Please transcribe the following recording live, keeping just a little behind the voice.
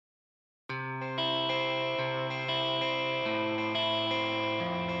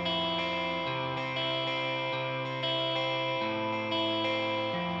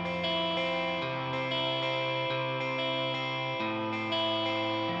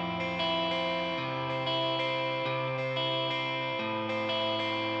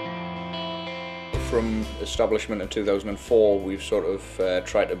From establishment in 2004, we've sort of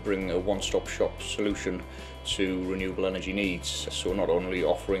tried to bring a one-stop shop solution to renewable energy needs. So not only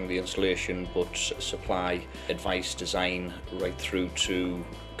offering the installation but supply, advice, design right through to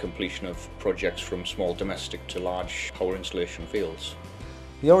completion of projects from small domestic to large power installation fields.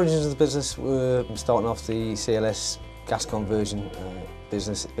 The origins of the business were starting off the CLS gas conversion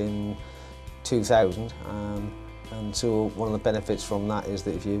business in 2000. And so one of the benefits from that is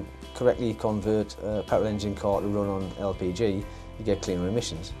that if you correctly convert a petrol engine car to run on LPG, you get cleaner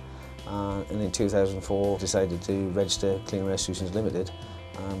emissions. And in 2004 decided to register Clean Air Solutions Limited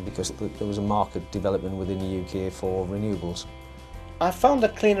because there was a market development within the UK for renewables. I found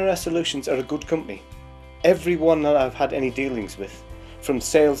that Clean Air Solutions are a good company. Everyone that I've had any dealings with, from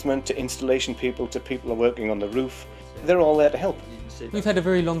salesmen to installation people to people working on the roof, they're all there to help. We've had a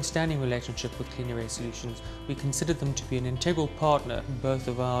very long-standing relationship with Clean Air Solutions. We consider them to be an integral partner both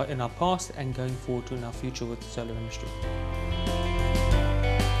in our past and going forward in our future with the solar industry.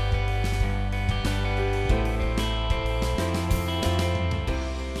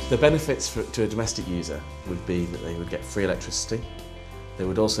 The benefits to a domestic user would be that they would get free electricity. They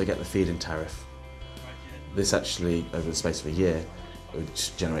would also get the feed-in tariff. This actually, over the space of a year, would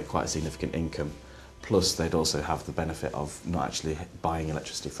generate quite a significant income. Plus, they'd also have the benefit of not actually buying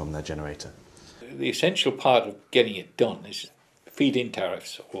electricity from their generator. The essential part of getting it done is feed-in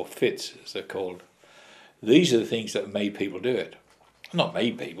tariffs, or FITs as they're called. These are the things that made people do it. Not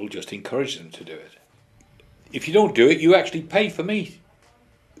made people, just encouraged them to do it. If you don't do it, you actually pay for me.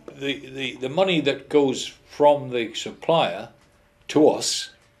 The money that goes from the supplier to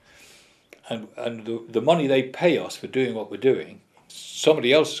us, and the money they pay us for doing what we're doing,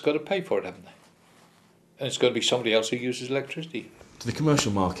 somebody else has got to pay for it, haven't they? And it's going to be somebody else who uses electricity. To the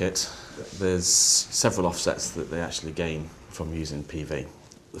commercial market, there's several offsets that they actually gain from using PV.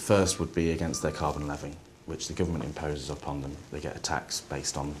 The first would be against their carbon levy, which the government imposes upon them. They get a tax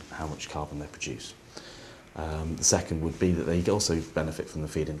based on how much carbon they produce. The second would be that they also benefit from the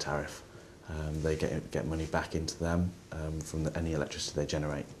feed-in tariff. They get money back into them from any electricity they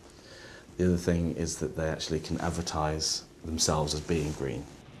generate. The other thing is that they actually can advertise themselves as being green.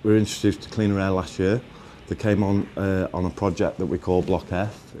 We were introduced to Cleaner Air last year. They came on a project that we call Block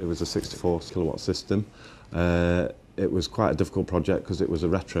F. It was a 64 kilowatt system. It was quite a difficult project because it was a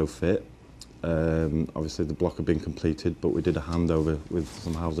retrofit. Obviously the block had been completed, but we did a handover with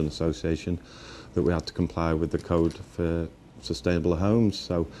some housing association that we had to comply with the code for sustainable homes.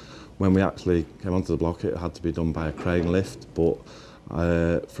 So when we actually came onto the block, it had to be done by a crane lift, but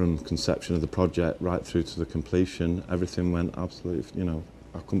from conception of the project right through to the completion, everything went absolutely,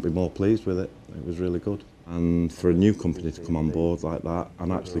 I couldn't be more pleased with it. It was really good. And for a new company to come on board like that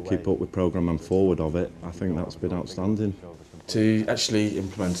and actually keep up with programme and forward of it, I think that's been outstanding. To actually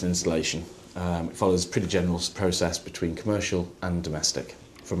implement an installation, it follows a pretty general process between commercial and domestic.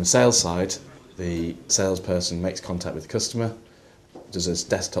 From a sales side, the salesperson makes contact with the customer, does a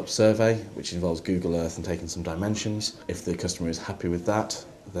desktop survey, which involves Google Earth and taking some dimensions. If the customer is happy with that,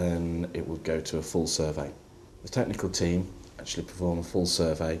 then it will go to a full survey. The technical team actually perform a full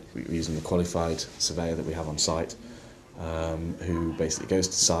survey using the qualified surveyor that we have on site, who basically goes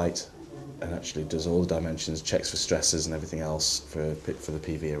to site and actually does all the dimensions, checks for stresses and everything else for the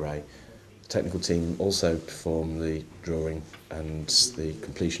PV array. The technical team also perform the drawing and the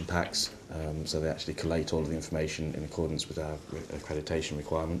completion packs, so they actually collate all of the information in accordance with our accreditation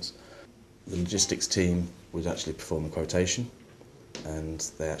requirements. The logistics team would actually perform the quotation, and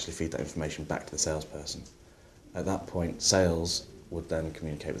they actually feed that information back to the salesperson. At that point, sales would then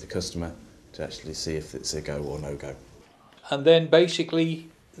communicate with the customer to actually see if it's a go or no go. And then basically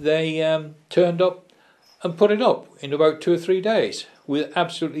they turned up and put it up in about 2 or 3 days with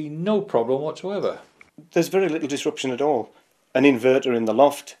absolutely no problem whatsoever. There's very little disruption at all. An inverter in the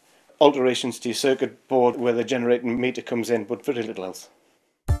loft, alterations to your circuit board where the generating meter comes in, but very little else.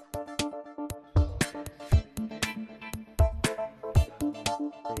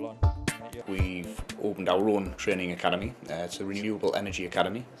 We've opened our own training academy. It's a Renewable Energy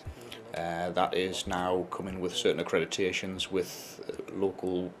Academy. That is now coming with certain accreditations with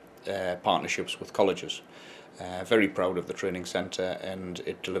local partnerships with colleges. Very proud of the training centre, and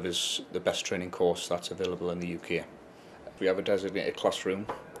it delivers the best training course that's available in the UK. We have a designated classroom.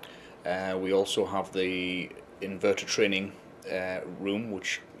 We also have the inverter training room,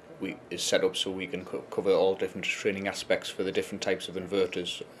 which is set up so we can cover all different training aspects for the different types of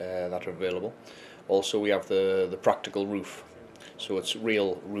inverters that are available. Also, we have the practical roof. So it's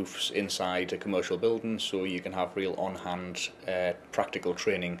real roofs inside a commercial building, so you can have real on-hand practical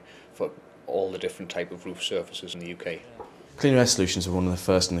training for all the different type of roof surfaces in the UK. Clean Air Solutions are one of the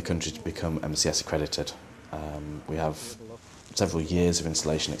first in the country to become MCS accredited. We have several years of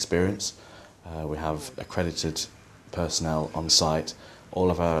installation experience. We have accredited personnel on site.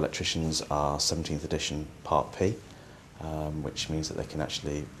 All of our electricians are 17th edition Part P, which means that they can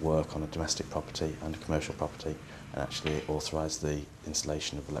actually work on a domestic property and a commercial property and actually authorise the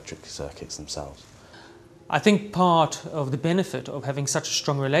installation of electric circuits themselves. I think part of the benefit of having such a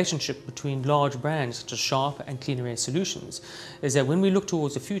strong relationship between large brands such as Sharp and Clean Air Solutions is that when we look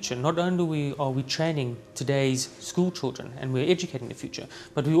towards the future, not only are we training today's school children and we're educating the future,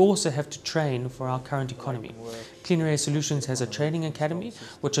 but we also have to train for our current economy. Clean Air Solutions has a training academy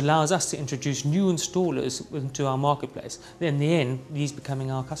which allows us to introduce new installers into our marketplace. In the end, these becoming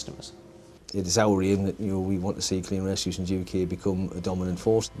our customers. It is our aim that we want to see Clean Air Solutions UK become a dominant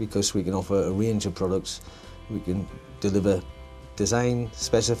force because we can offer a range of products. We can deliver, design,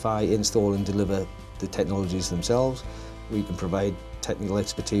 specify, install and deliver the technologies themselves. We can provide technical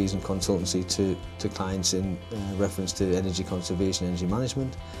expertise and consultancy to clients in reference to energy conservation, energy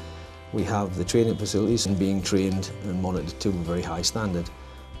management. We have the training facilities and being trained and monitored to a very high standard.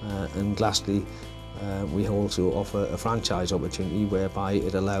 And lastly, we also offer a franchise opportunity whereby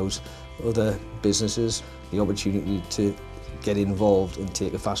it allows other businesses the opportunity to get involved and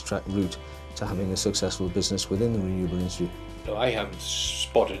take a fast-track route to having a successful business within the renewable industry. No, I haven't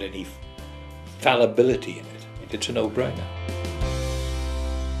spotted any fallibility in it. It's a no-brainer.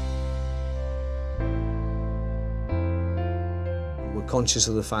 We're conscious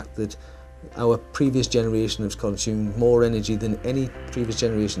of the fact that our previous generation has consumed more energy than any previous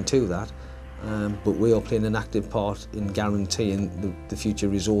generation to that, but we are playing an active part in guaranteeing the future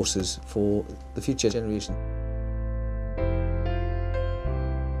resources for the future generation.